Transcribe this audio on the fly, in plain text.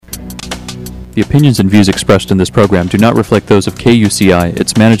The opinions and views expressed in this program do not reflect those of KUCI,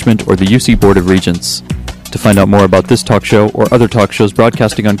 its management, or the UC Board of Regents. To find out more about this talk show or other talk shows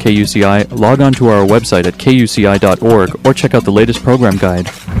broadcasting on KUCI, log on to our website at kuci.org or check out the latest program guide.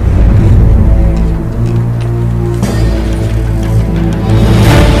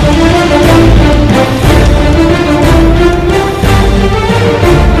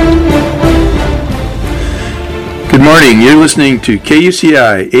 Good morning. You're listening to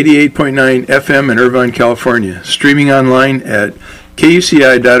KUCI 88.9 FM in Irvine, California, streaming online at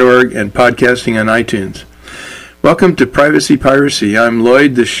kuci.org and podcasting on iTunes. Welcome to Privacy Piracy. I'm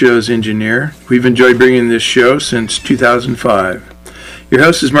Lloyd, this show's engineer. We've enjoyed bringing this show since 2005. Your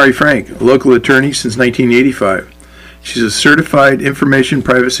host is Mari Frank, a local attorney since 1985. She's a certified information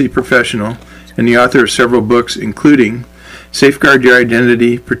privacy professional and the author of several books, including Safeguard Your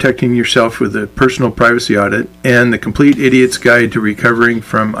Identity, Protecting Yourself with a Personal Privacy Audit, and The Complete Idiot's Guide to Recovering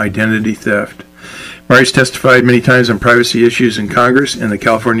from Identity Theft. Mari's testified many times on privacy issues in Congress and the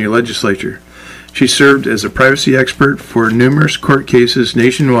California legislature. She served as a privacy expert for numerous court cases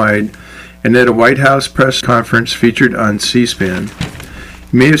nationwide and at a White House press conference featured on C-SPAN.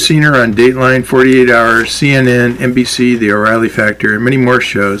 You may have seen her on Dateline, 48 Hours, CNN, NBC, The O'Reilly Factor, and many more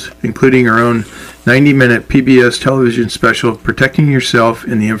shows, including her own 90-minute PBS television special, Protecting Yourself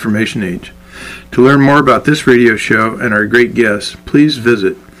in the Information Age. To learn more about this radio show and our great guests, please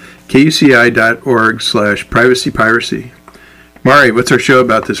visit kuci.org/privacypiracy. Mari, what's our show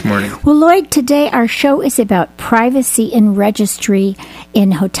about this morning? Well, Lloyd, today our show is about privacy in registry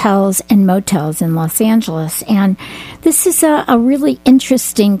in hotels and motels in Los Angeles. And this is a really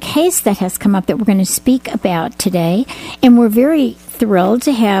interesting case that has come up that we're going to speak about today. And we're very thrilled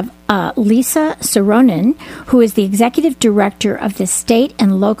to have Lisa Soronen, who is the executive director of the State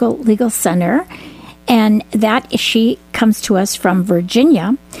and Local Legal Center, and she comes to us from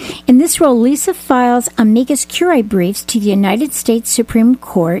Virginia. In this role, Lisa files amicus curiae briefs to the United States Supreme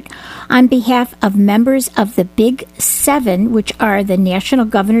Court on behalf of members of the Big Seven, which are the National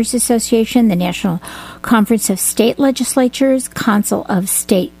Governors Association, the National Conference of State Legislatures, Council of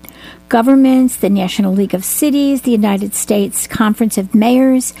State Governments, the National League of Cities, the United States Conference of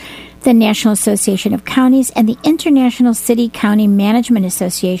Mayors, the National Association of Counties, and the International City-County Management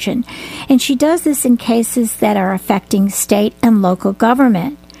Association. And she does this in cases that are affecting state and local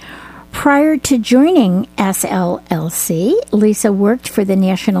government. Prior to joining SLLC, Lisa worked for the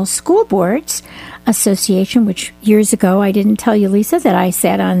National School Boards Association, which years ago, I didn't tell you, Lisa, that I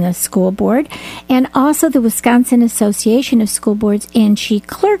sat on the school board, and also the Wisconsin Association of School Boards, and she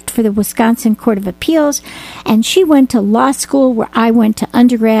clerked for the Wisconsin Court of Appeals, and she went to law school where I went to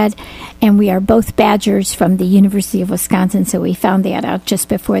undergrad, and we are both Badgers from the University of Wisconsin, so we found that out just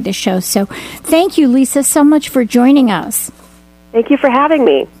before the show. So thank you, Lisa, so much for joining us. Thank you for having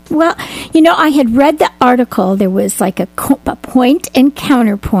me. Well, I had read the article. There was like a point and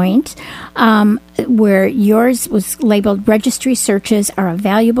counterpoint where yours was labeled registry searches are a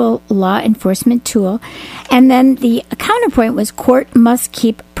valuable law enforcement tool. And then the counterpoint was court must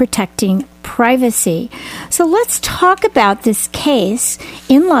keep protecting privacy. So let's talk about this case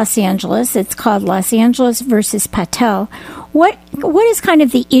in Los Angeles. It's called Los Angeles versus Patel. What is kind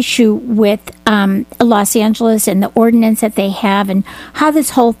of the issue with Los Angeles and the ordinance that they have and how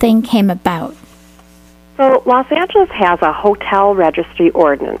this whole thing came about? So Los Angeles has a hotel registry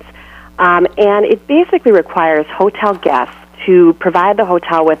ordinance, and it basically requires hotel guests to provide the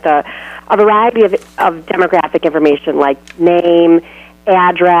hotel with a variety of demographic information like name,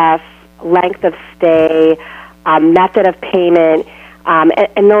 address, length of stay, method of payment,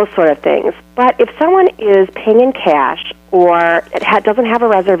 and those sort of things. But if someone is paying in cash or doesn't have a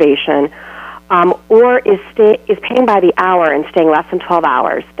reservation or is paying by the hour and staying less than 12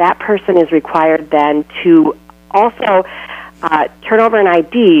 hours, that person is required then to also turn over an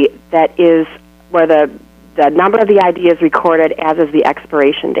ID that is where the number of the ID is recorded, as is the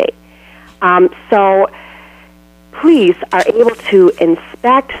expiration date. So police are able to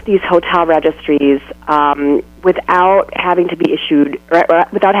inspect these hotel registries without having to issue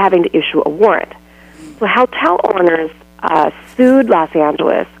a warrant. So hotel owners sued Los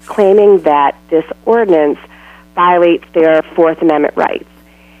Angeles, claiming that this ordinance violates their Fourth Amendment rights.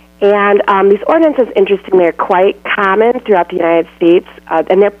 And these ordinances, interestingly, are quite common throughout the United States,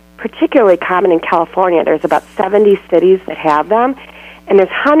 and they're particularly common in California. There's about 70 cities that have them, and there's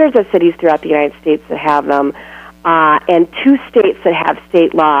hundreds of cities throughout the United States that have them, and 2 states that have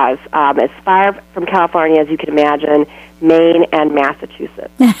state laws, as far from California as you can imagine, Maine and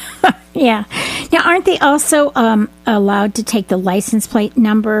Massachusetts. Yeah. Now, aren't they also allowed to take the license plate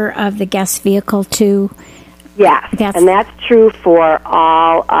number of the guest vehicle too? Yes, and that's true for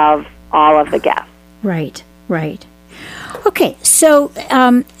all of the guest. Right, right. Okay, so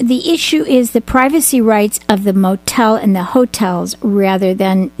the issue is the privacy rights of the motel and the hotels rather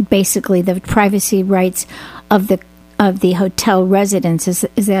than basically the privacy rights of the hotel residents.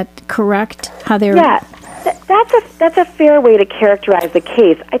 Is that correct? How they're that's a fair way to characterize the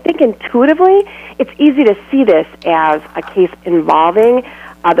case. I think intuitively it's easy to see this as a case involving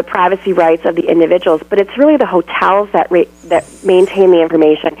the privacy rights of the individuals, but it's really the hotels that maintain the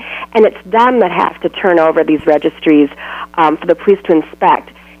information, and it's them that have to turn over these registries for the police to inspect.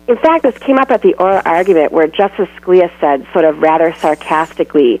 In fact, this came up at the oral argument where Justice Scalia said, sort of rather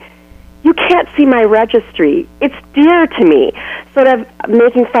sarcastically, "You can't see my registry. It's dear to me," sort of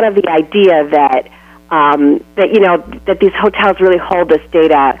making fun of the idea that that these hotels really hold this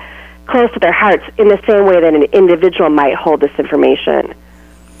data close to their hearts in the same way that an individual might hold this information.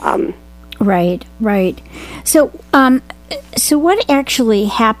 Right. So what actually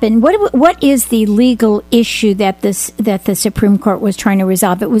happened? What is the legal issue that the Supreme Court was trying to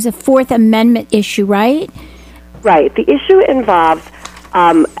resolve? It was a Fourth Amendment issue, right? Right. The issue involves,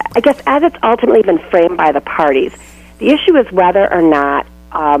 I guess, as it's ultimately been framed by the parties, the issue is whether or not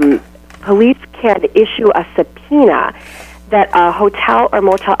police can issue a subpoena that a hotel or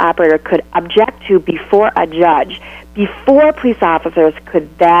motel operator could object to before a judge, before police officers could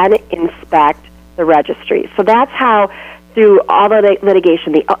then inspect the registry. So that's how, through all the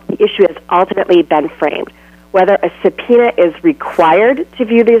litigation, the issue has ultimately been framed, whether a subpoena is required to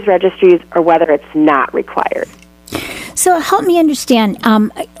view these registries or whether it's not required. So help me understand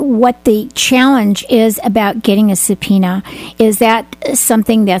what the challenge is about getting a subpoena. Is that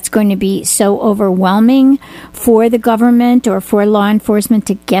something that's going to be so overwhelming for the government or for law enforcement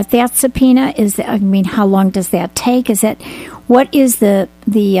to get that subpoena? How long does that take? What is the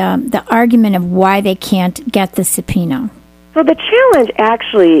argument of why they can't get the subpoena? So the challenge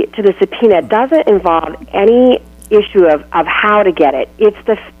actually to the subpoena doesn't involve any issue of how to get it.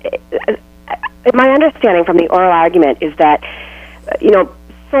 It's my understanding from the oral argument is that,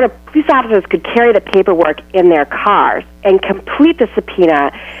 sort of police officers could carry the paperwork in their cars and complete the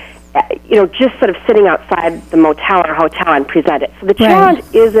subpoena, just sort of sitting outside the motel or hotel and present it. So the challenge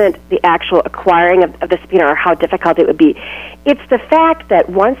isn't the actual acquiring of the subpoena or how difficult it would be. It's the fact that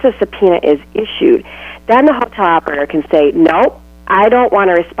once the subpoena is issued, then the hotel operator can say, "No, I don't want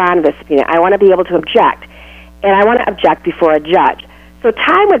to respond to the subpoena. I want to be able to object, and I want to object before a judge." So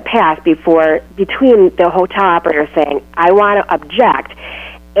time would pass between the hotel operator saying, "I want to object,"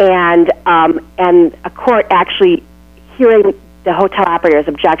 and a court actually hearing the hotel operator's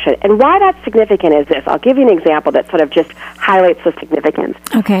objection. And why that's significant is this. I'll give you an example that sort of just highlights the significance.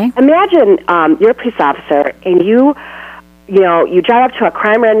 Okay. Imagine you're a police officer and you drive up to a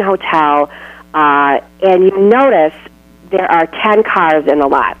crime-ridden hotel and you notice there are 10 cars in the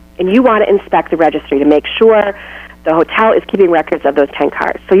lot, and you want to inspect the registry to make sure the hotel is keeping records of those 10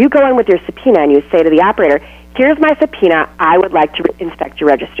 cars. So you go in with your subpoena and you say to the operator, "Here's my subpoena. I would like to inspect your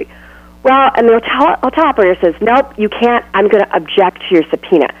registry." Well, and the hotel operator says, "Nope, you can't. I'm going to object to your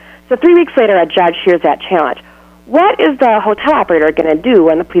subpoena." So 3 weeks later, a judge hears that challenge. What is the hotel operator going to do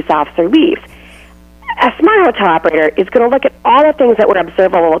when the police officer leaves? A smart hotel operator is going to look at all the things that were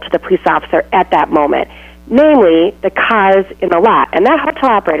observable to the police officer at that moment, namely the cars in the lot. And that hotel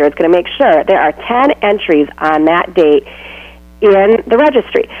operator is going to make sure there are 10 entries on that date in the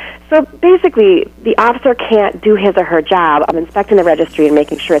registry. So basically, the officer can't do his or her job of inspecting the registry and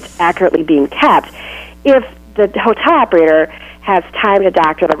making sure it's accurately being kept if the hotel operator has time to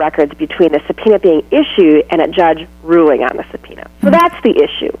doctor the records between the subpoena being issued and a judge ruling on the subpoena. So that's the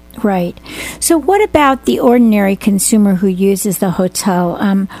issue. Right. So what about the ordinary consumer who uses the hotel?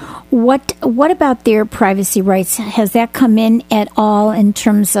 What about their privacy rights? Has that come in at all in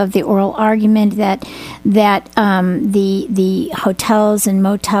terms of the oral argument that the hotels and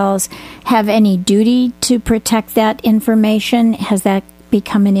motels have any duty to protect that information? Has that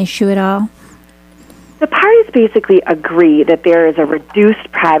become an issue at all? The parties basically agree that there is a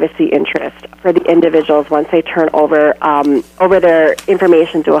reduced privacy interest for the individuals once they turn over their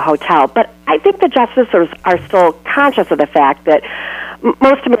information to a hotel. But I think the justices are still conscious of the fact that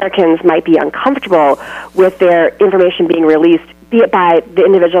most Americans might be uncomfortable with their information being released, be it by the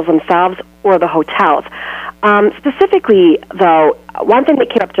individuals themselves or the hotels. Specifically, though, one thing that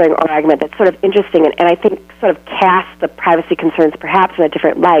came up during oral argument that's sort of interesting and I think sort of casts the privacy concerns perhaps in a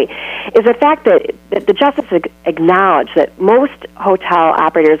different light is the fact that the justices acknowledge that most hotel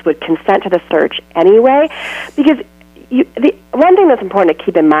operators would consent to the search anyway, because the one thing that's important to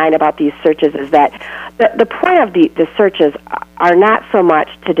keep in mind about these searches is that the point of the searches are not so much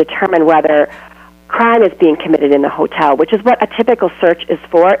to determine whether crime is being committed in the hotel, which is what a typical search is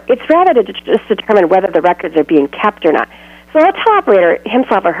for. It's rather to just determine whether the records are being kept or not. So a hotel operator,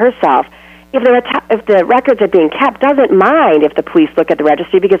 himself or herself, if the records are being kept, doesn't mind if the police look at the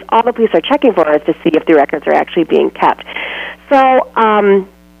registry, because all the police are checking for is to see if the records are actually being kept. So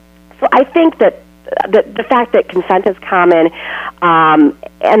I think that the fact that consent is common, and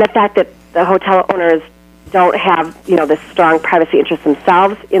the fact that the hotel owners don't have, this strong privacy interest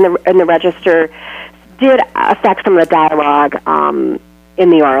themselves in the register, did affect some of the dialogue in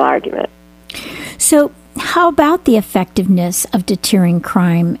the oral argument. So, how about the effectiveness of deterring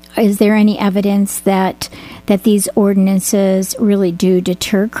crime? Is there any evidence that these ordinances really do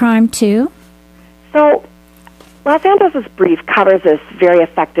deter crime too? So, Los Angeles' brief covers this very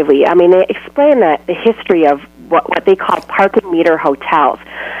effectively. I mean, they explain the history of what they call parking meter hotels.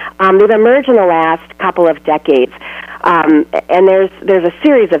 They've emerged in the last couple of decades, and there's a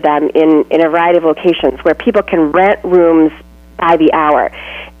series of them in a variety of locations where people can rent rooms by the hour.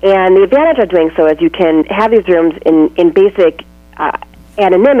 And the advantage of doing so is you can have these rooms in basic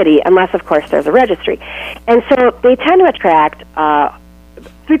anonymity, unless, of course, there's a registry. And so they tend to attract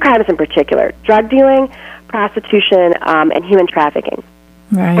three crimes in particular: drug dealing, prostitution, and human trafficking.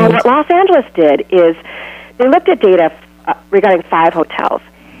 Right. And what Los Angeles did is they looked at data regarding 5 hotels,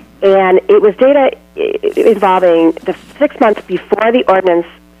 and it was data involving the 6 months before the ordinance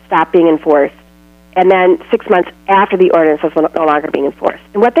stopped being enforced, and then 6 months after the ordinance was no longer being enforced.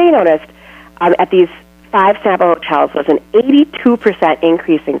 And what they noticed at these 5 sample hotels was an 82%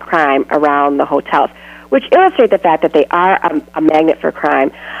 increase in crime around the hotels, which illustrate the fact that they are a magnet for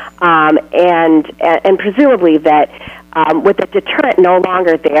crime, and presumably that with the deterrent no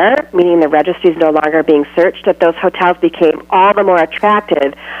longer there, meaning the registries no longer being searched, that those hotels became all the more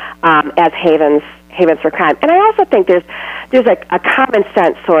attractive as havens for crime. And I also think there's a common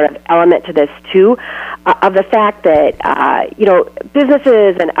sense sort of element to this too, of the fact that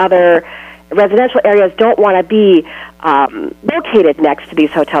businesses and other residential areas don't want to be located next to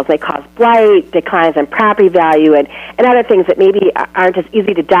these hotels. They cause blight, declines in property value, and other things that maybe aren't as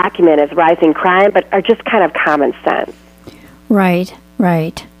easy to document as rising crime, but are just kind of common sense. Right.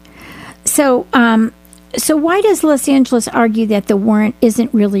 So why does Los Angeles argue that the warrant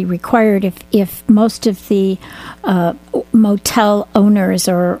isn't really required if most of the motel owners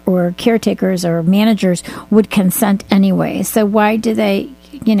or caretakers or managers would consent anyway? So why do they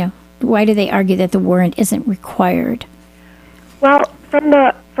argue that the warrant isn't required? Well, from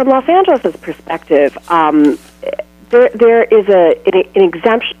Los Angeles' perspective, there is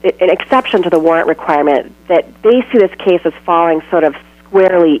an exception to the warrant requirement that they see this case as falling sort of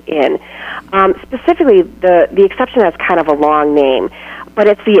squarely in. Specifically, the exception has kind of a long name, but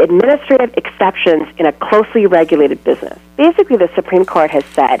it's the administrative exceptions in a closely regulated business. Basically, the Supreme Court has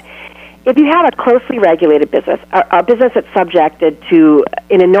said, if you have a closely regulated business, a business that's subjected to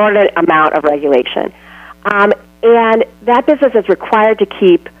an inordinate amount of regulation, and that business is required to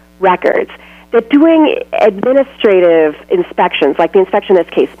keep records, that doing administrative inspections, like the inspection in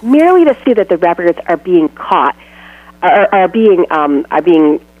this case, merely to see that the records are being caught, are being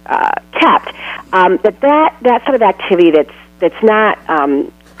kept, that sort of activity that's not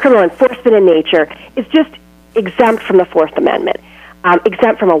criminal enforcement in nature is just exempt from the Fourth Amendment.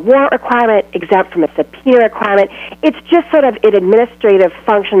 Exempt from a warrant requirement, exempt from a subpoena requirement. It's just sort of an administrative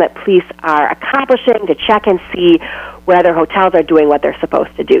function that police are accomplishing to check and see whether hotels are doing what they're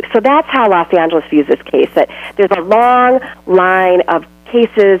supposed to do. So that's how Los Angeles views this case, that there's a long line of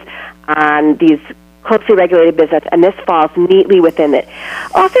cases on these closely regulated business, and this falls neatly within it.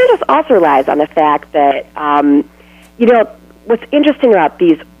 Los Angeles also relies on the fact that, what's interesting about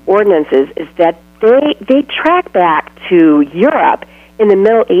these ordinances is that they track back to Europe in the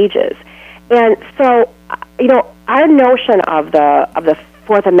Middle Ages. And so, our notion of the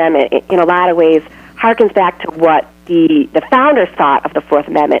Fourth Amendment in a lot of ways harkens back to what the founders thought of the Fourth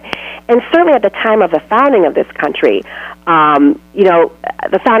Amendment. And certainly at the time of the founding of this country,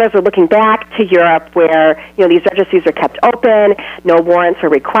 the founders were looking back to Europe where, these registries were kept open, no warrants were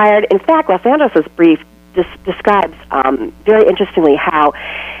required. In fact, Los Angeles' brief describes very interestingly how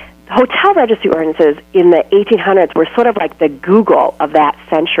hotel registry ordinances in the 1800s were sort of like the Google of that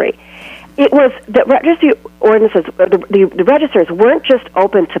century. It was the registry ordinances, the registers weren't just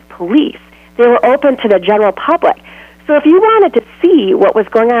open to police, they were open to the general public. So if you wanted to see what was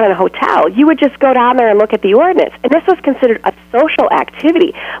going on in a hotel, you would just go down there and look at the ordinance. And this was considered a social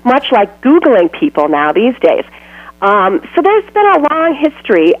activity, much like Googling people now these days. So there's been a long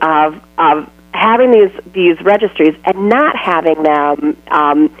history of having these registries and not having them,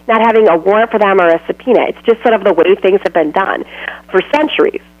 not having a warrant for them or a subpoena. It's just sort of the way things have been done for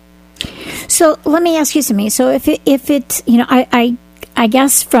centuries. So let me ask you something. So if it you know, I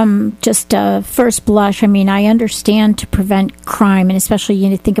guess from just first blush, I mean, I understand to prevent crime, and especially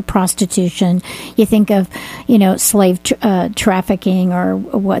you think of prostitution, you think of, slave trafficking, or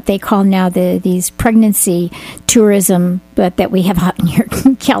what they call now these pregnancy tourism, but that we have out in here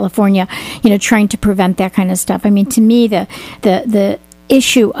in California, trying to prevent that kind of stuff. I mean, to me, the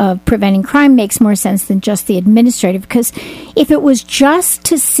issue of preventing crime makes more sense than just the administrative, because if it was just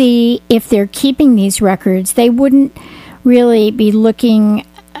to see if they're keeping these records, they wouldn't really be looking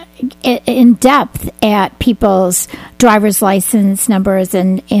in depth at people's driver's license numbers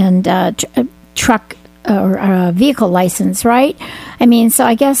and truck or vehicle license, right? I mean, so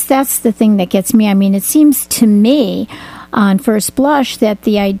I guess that's the thing that gets me. I mean, it seems to me on first blush that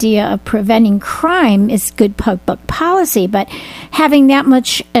the idea of preventing crime is good public policy, but having that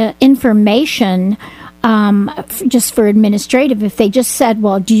much information just for administrative, if they just said,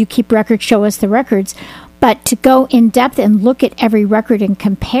 well, do you keep records, show us the records, but to go in depth and look at every record and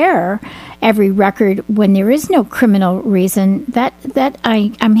compare every record when there is no criminal reason, that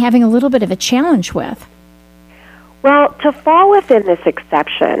I'm having a little bit of a challenge with. Well, to fall within this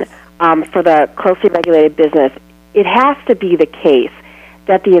exception for the closely regulated business, it has to be the case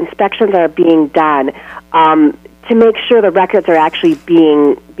that the inspections are being done to make sure the records are actually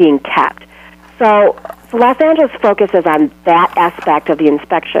being kept. So Los Angeles focuses on that aspect of the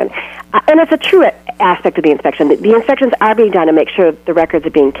inspection. And it's a true aspect of the inspection. The inspections are being done to make sure the records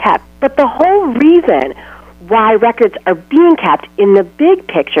are being kept. But the whole reason why records are being kept in the big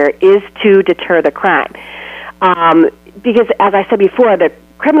picture is to deter the crime. Because, as I said before, the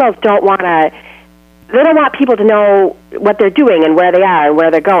criminals don't want people to know what they're doing and where they are and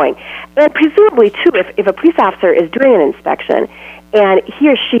where they're going. And presumably, too, if a police officer is doing an inspection and he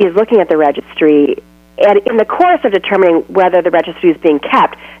or she is looking at the registry, and in the course of determining whether the registry is being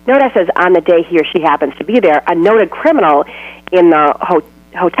kept, notice on the day he or she happens to be there, a noted criminal in the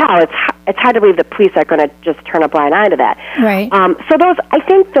hotel, it's hard to believe the police are going to just turn a blind eye to that. Right. So those, I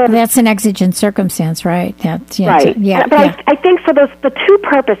think that's an exigent circumstance, right? That's, right. Yeah. But I think so. The two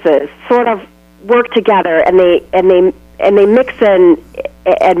purposes sort of work together, and they mix in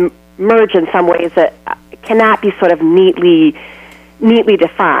and merge in some ways that cannot be sort of neatly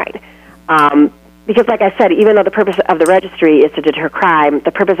defined. Because, like I said, even though the purpose of the registry is to deter crime,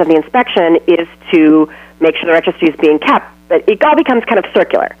 the purpose of the inspection is to make sure the registry is being kept. But it all becomes kind of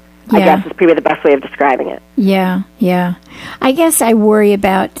circular, I guess is probably the best way of describing it. Yeah. I guess I worry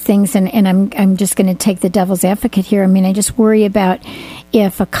about things, and I'm just going to take the devil's advocate here. I mean, I just worry about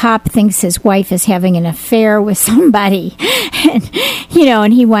if a cop thinks his wife is having an affair with somebody, and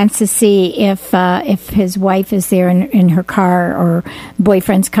he wants to see if his wife is there in her car or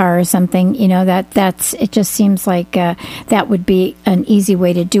boyfriend's car or something, that's it. Just seems like that would be an easy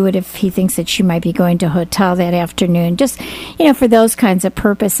way to do it if he thinks that she might be going to a hotel that afternoon. Just for those kinds of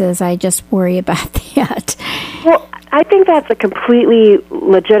purposes, I just worry about that. Well, I think that's a completely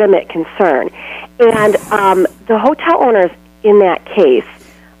legitimate concern, and the hotel owners in that case,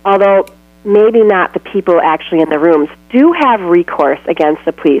 although maybe not the people actually in the rooms, do have recourse against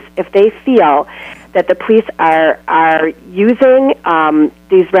the police if they feel that the police are using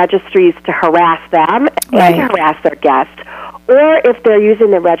these registries to harass them and to harass their guests, or if they're using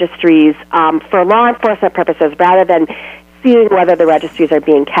the registries for law enforcement purposes rather than seeing whether the registries are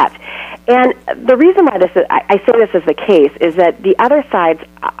being kept. And the reason why I say this is the case is that the other side's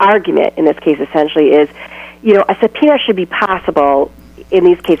argument in this case essentially is, a subpoena should be possible in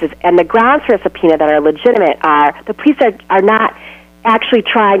these cases, and the grounds for a subpoena that are legitimate are the police are not actually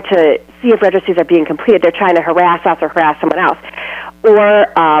trying to see if registries are being completed. They're trying to harass us or harass someone else, or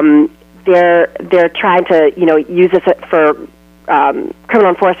they're trying to use this for criminal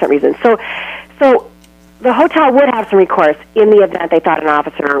enforcement reasons. So the hotel would have some recourse in the event they thought an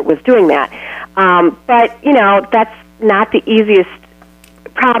officer was doing that. But that's not the easiest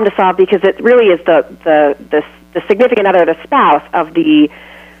problem to solve, because it really is the significant other, the spouse of the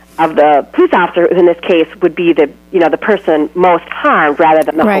police officer, who in this case would be the person most harmed rather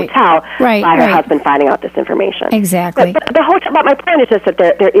than the hotel by her husband finding out this information. Exactly. But my point is just that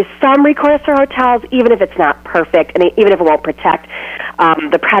there is some recourse for hotels, even if it's not perfect, and even if it won't protect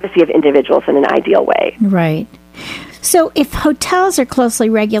the privacy of individuals in an ideal way. Right. So if hotels are closely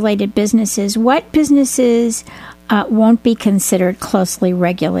regulated businesses, what businesses won't be considered closely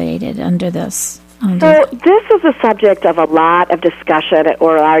regulated under this? So this is the subject of a lot of discussion and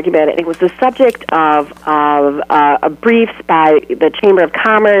oral argument. It was the subject of briefs by the Chamber of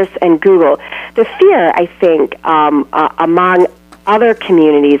Commerce and Google. The fear, I think, among other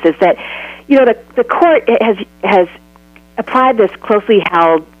communities is that the court has applied this closely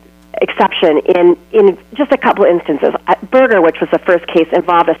held exception in just a couple of instances. Berger, which was the first case,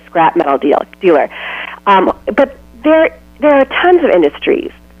 involved a scrap metal dealer. But there are tons of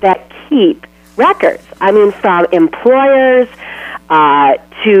industries that keep records. I mean, from employers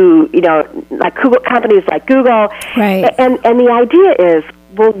to, like companies like Google. Right. And the idea is,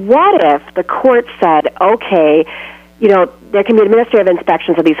 well, what if the court said, okay, there can be administrative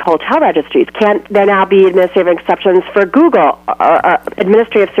inspections of these hotel registries. Can't there now be administrative exceptions for Google, or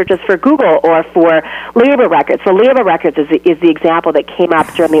administrative searches for Google, or for labor records? So labor records is the example that came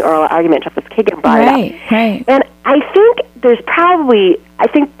up during the oral argument. Justice Kagan brought it up. Right. And I think there's probably, I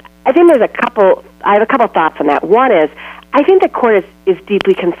think there's I have a couple thoughts on that. One is, I think the court is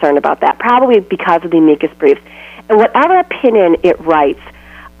deeply concerned about that, probably because of the amicus briefs. And whatever opinion it writes,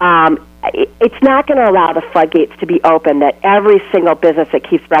 it's not going to allow the floodgates to be open that every single business that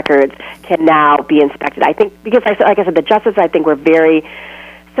keeps records can now be inspected. I think, because like I said, the justices, I think, were very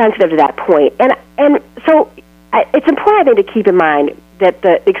sensitive to that point. And so it's important, I think, to keep in mind that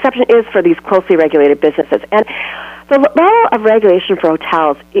the exception is for these closely regulated businesses. And the level of regulation for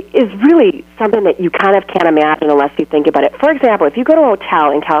hotels is really something that you kind of can't imagine unless you think about it. For example, if you go to a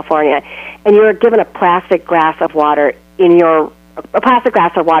hotel in California and you're given a plastic glass of water in your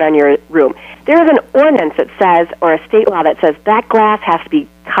room, there is an ordinance that says, or a state law that says, that glass has to be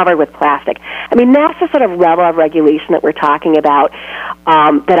covered with plastic. I mean, that's the sort of level of regulation that we're talking about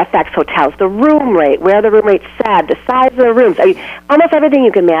that affects hotels. The room rate, where the room rate's set, the size of the rooms. I mean, almost everything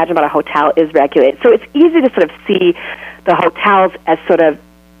you can imagine about a hotel is regulated. So it's easy to sort of see the hotels as sort of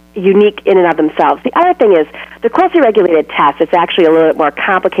unique in and of themselves. The other thing is, the closely regulated test is actually a little bit more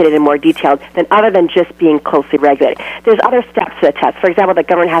complicated and more detailed than other than just being closely regulated. There's other steps to the test. For example, the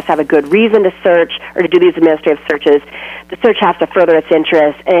government has to have a good reason to search or to do these administrative searches. The search has to further its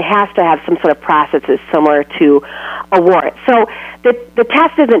interest, and it has to have some sort of processes similar to a warrant. So the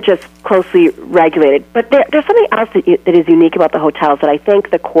test isn't just closely regulated, but there's something else that is unique about the hotels that I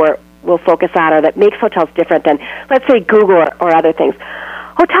think the court will focus on, or that makes hotels different than, let's say, Google or other things.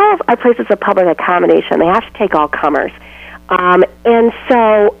 Hotels are places of public accommodation. They have to take all comers. And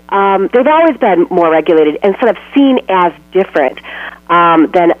so they've always been more regulated and sort of seen as different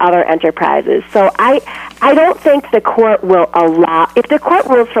than other enterprises. So I don't think the court will allow, if the court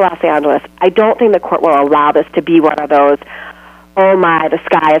rules for Los Angeles, I don't think the court will allow this to be one of those, oh my, the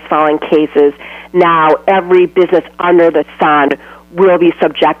sky is falling cases. Now every business under the sun will be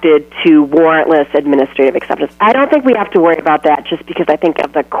subjected to warrantless administrative exceptions. I don't think we have to worry about that, just because I think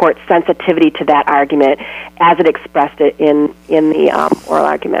of the court's sensitivity to that argument as it expressed it in the oral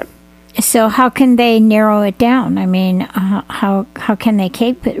argument. So how can they narrow it down? I mean, how can they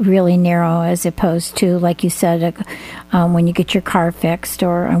keep it really narrow as opposed to, like you said, when you get your car fixed,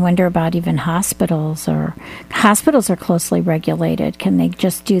 or I wonder about even hospitals, or hospitals are closely regulated. Can they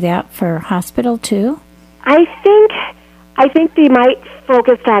just do that for hospital too? I think they might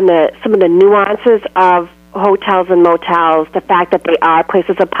focus on some of the nuances of hotels and motels, the fact that they are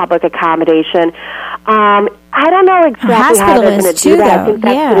places of public accommodation. I don't know exactly how they're going to do that. I think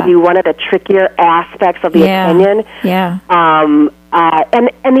that's going to be one of the trickier aspects of the opinion. Yeah. And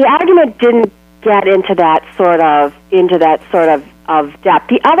the argument didn't get into that sort of depth.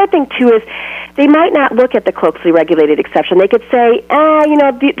 The other thing too is, they might not look at the closely regulated exception. They could say,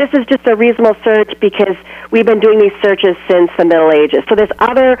 this is just a reasonable search because we've been doing these searches since the Middle Ages. So there's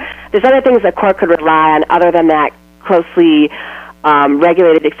other things the court could rely on other than that closely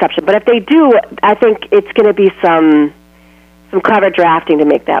regulated exception. But if they do, I think it's going to be some clever drafting to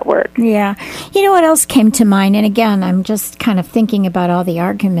make that work. Yeah. You know what else came to mind? And again, I'm just kind of thinking about all the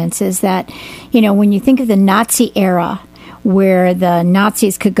arguments, is that, when you think of the Nazi era, where the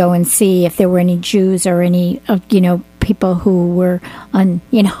Nazis could go and see if there were any Jews or any, people who were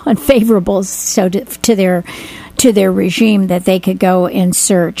unfavorable to their regime, that they could go and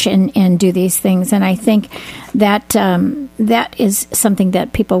search and do these things. And I think that that is something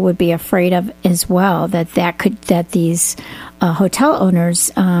that people would be afraid of as well. That these hotel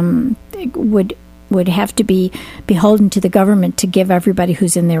owners would have to be beholden to the government to give everybody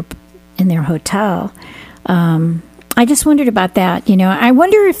who's in their hotel. I just wondered about that. I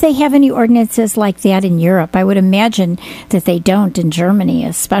wonder if they have any ordinances like that in Europe. I would imagine that they don't in Germany,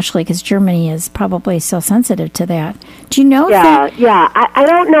 especially because Germany is probably so sensitive to that. Do you know? I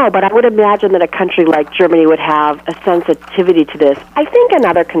don't know, but I would imagine that a country like Germany would have a sensitivity to this. I think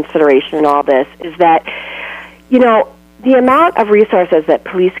another consideration in all this is that, the amount of resources that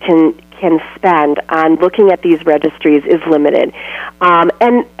police can spend on looking at these registries is limited,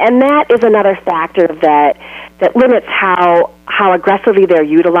 and that is another factor that limits how aggressively they're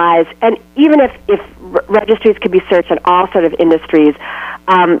utilized. And even if registries could be searched in all sort of industries,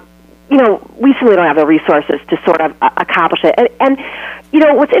 we simply don't have the resources to sort of accomplish it. And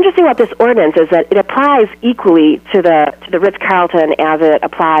what's interesting about this ordinance is that it applies equally to the Ritz-Carlton as it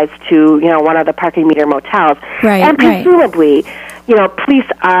applies to, one of the parking meter motels. Right, and presumably, police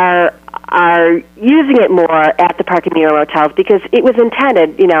are using it more at the parking meter motels because it was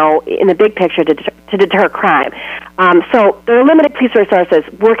intended, in the big picture to deter crime. So there are limited police resources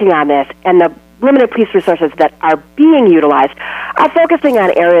working on this, and the limited police resources that are being utilized are focusing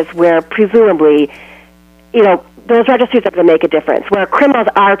on areas where presumably, those registries are going to make a difference, where criminals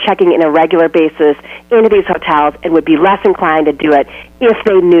are checking in a regular basis into these hotels and would be less inclined to do it if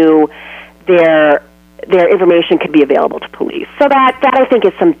they knew their information could be available to police. So that I think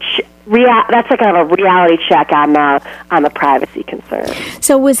is that's like kind of a reality check on the privacy concern.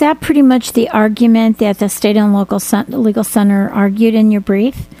 So was that pretty much the argument that the state and local legal center argued in your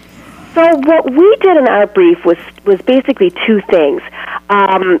brief? So what we did in our brief was basically two things.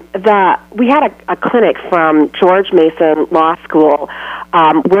 We had a clinic from George Mason Law School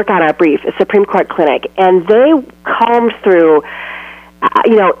work on our brief, a Supreme Court clinic, and they combed through,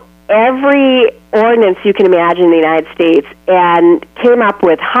 every ordinance you can imagine in the United States and came up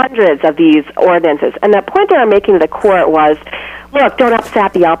with hundreds of these ordinances. And the point they were making to the court was, look, don't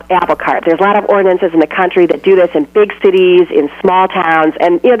upset the apple cart. There's a lot of ordinances in the country that do this in big cities, in small towns,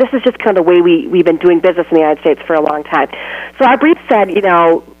 and this is just kind of the way we've been doing business in the United States for a long time. So our brief said,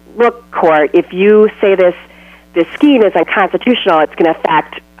 look, court, if you say this scheme is unconstitutional, it's going to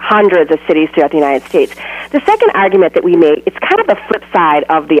affect hundreds of cities throughout the United States. The second argument that we made, it's kind of the flip side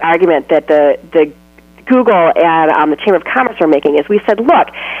of the argument that the Google and the Chamber of Commerce are making, is we said, look,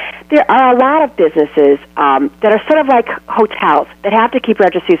 there are a lot of businesses that are sort of like hotels that have to keep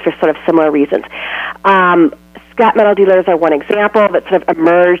registries for sort of similar reasons. Scrap metal dealers are one example that sort of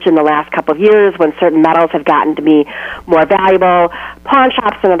emerged in the last couple of years when certain metals have gotten to be more valuable. Pawn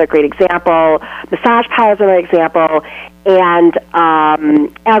shops are another great example. Massage parlors are another example. And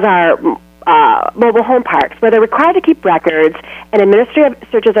as are mobile home parks, where they're required to keep records and administrative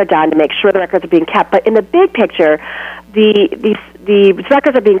searches are done to make sure the records are being kept. But in the big picture, the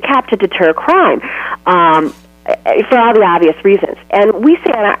records are being kept to deter crime. For all the obvious reasons. And we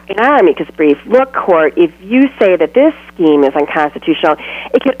say in our amicus brief, look, court, if you say that this scheme is unconstitutional,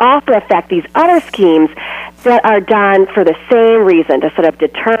 it could also affect these other schemes that are done for the same reason, to sort of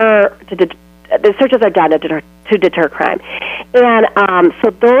deter, the searches are done to deter crime. And so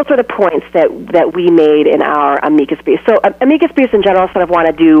those are the points that we made in our amicus brief. So amicus briefs in general sort of want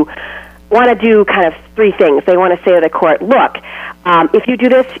to do kind of three things. They want to say to the court, look, if you do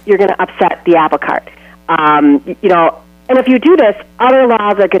this, you're going to upset the apple cart. And if you do this, other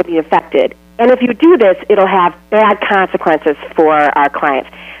laws are going to be affected. And if you do this, it'll have bad consequences for our clients,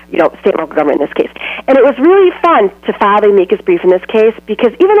 state and local government in this case. And it was really fun to file the amicus brief in this case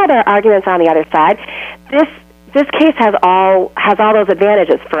because even though there are arguments on the other side, this case has all those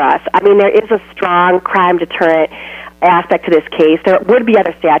advantages for us. I mean, there is a strong crime deterrent aspect to this case. There would be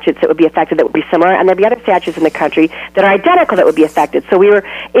other statutes that would be affected that would be similar, and there'd be other statutes in the country that are identical that would be affected. So we were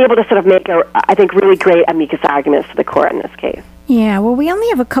able to sort of make, I think, really great amicus arguments to the court in this case. Yeah, well, we only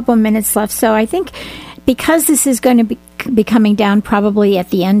have a couple of minutes left, so I think because this is going to be coming down probably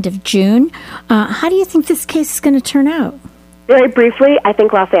at the end of June, how do you think this case is going to turn out? Very briefly, I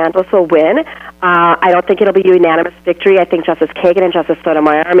think Los Angeles will win. I don't think it'll be a unanimous victory. I think Justice Kagan and Justice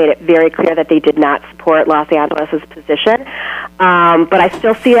Sotomayor made it very clear that they did not support Los Angeles' position. But I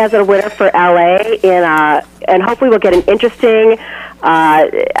still see it as a winner for L.A. And hopefully we'll get an interestingly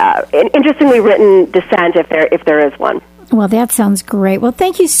written dissent if there is one. Well, that sounds great. Well,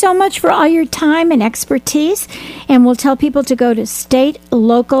 thank you so much for all your time and expertise. And we'll tell people to go to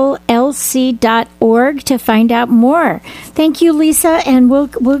statelocallc.org to find out more. Thank you, Lisa, and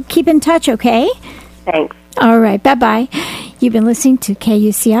we'll keep in touch, okay? Thanks. All right. Bye-bye. You've been listening to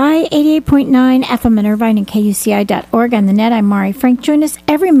KUCI 88.9 FM in Irvine and KUCI.org on the net. I'm Mari Frank. Join us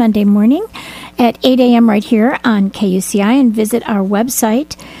every Monday morning at 8 a.m. right here on KUCI and visit our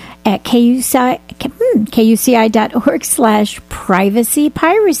website at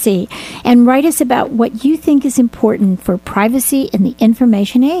kuci.org/privacy and write us about what you think is important for privacy in the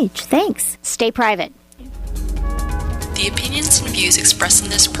information age. Thanks. Stay private. The opinions and views expressed in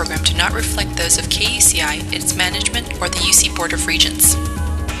this program do not reflect those of KUCI, its management, or the UC Board of Regents.